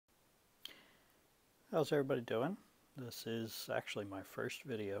How's everybody doing? This is actually my first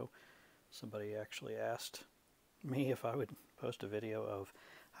video. Somebody actually asked me if I would post a video of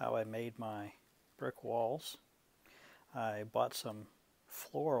how I made my brick walls. I bought some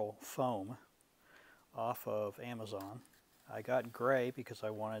floral foam off of Amazon. I got gray because I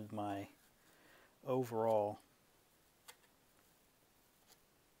wanted my overall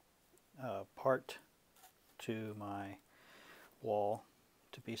part to my wall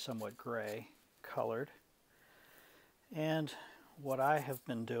to be somewhat gray colored. And what I have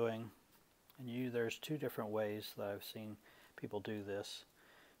been doing, and there's two different ways that I've seen people do this.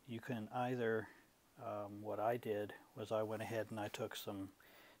 You can either, what I did was I went ahead and I took some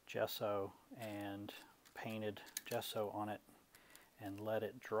gesso and painted gesso on it and let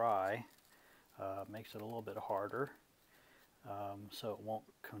it dry. Makes it a little bit harder, so it won't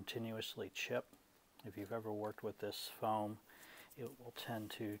continuously chip. If you've ever worked with this foam, it will tend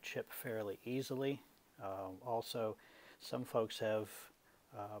to chip fairly easily. Also, some folks have,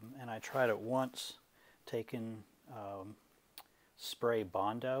 and I tried it once, taken spray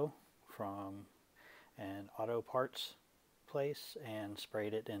Bondo from an auto parts place and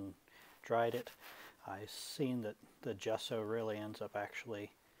sprayed it and dried it. I've seen that the gesso really ends up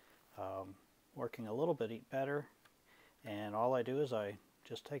actually working a little bit better, and all I do is I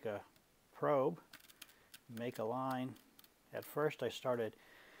just take a probe, make a line. At first I started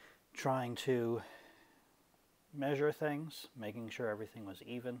trying to measure things, making sure everything was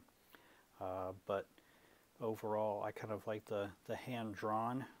even, but overall I kind of like the hand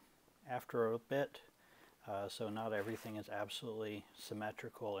drawn after a bit, so not everything is absolutely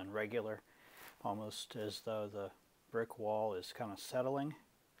symmetrical and regular, almost as though the brick wall is kind of settling.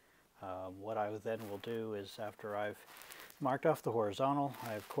 What I then will do is, after I've marked off the horizontal,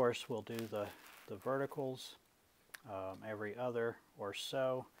 I of course will do the verticals every other or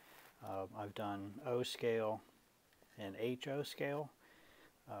so. I've done O scale and HO scale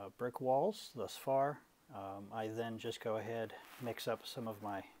brick walls thus far. I then just go ahead, mix up some of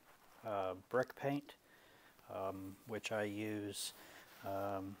my brick paint, which I use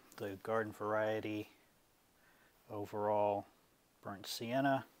the Garden Variety overall burnt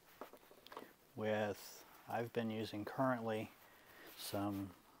sienna with, I've been using currently some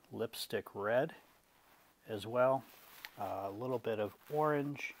lipstick red as well, a little bit of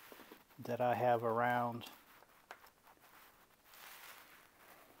orange that I have around,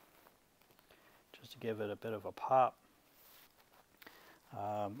 just to give it a bit of a pop.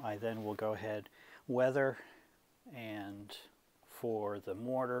 I then will go ahead, weather, and for the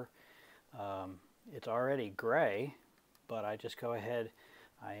mortar, it's already gray, but I just go ahead,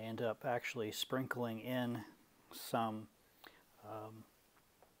 I end up actually sprinkling in some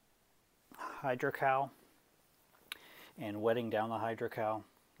hydrocal and wetting down the hydrocal,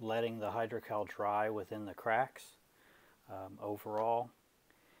 letting the hydrocal dry within the cracks overall.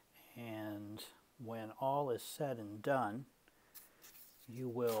 And when all is said and done, I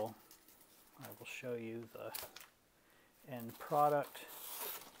will show you the end product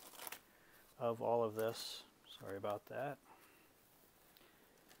of all of this. Sorry about that.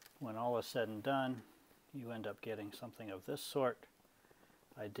 When all is said and done, you end up getting something of this sort.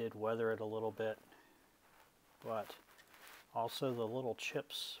 I did weather it a little bit, but also the little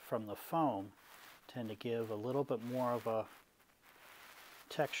chips from the foam tend to give a little bit more of a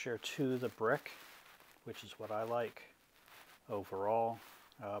texture to the brick, which is what I like overall.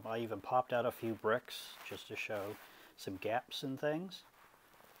 I even popped out a few bricks just to show some gaps and things,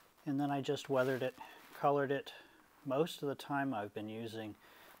 and then I just weathered it, colored it. Most of the time I've been using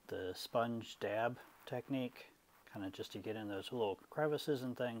the sponge dab technique, kind of just to get in those little crevices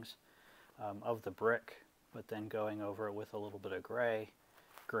and things of the brick, but then going over it with a little bit of gray,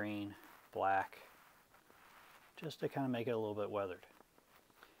 green, black, just to kind of make it a little bit weathered.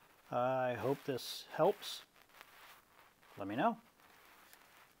 I hope this helps. Let me know.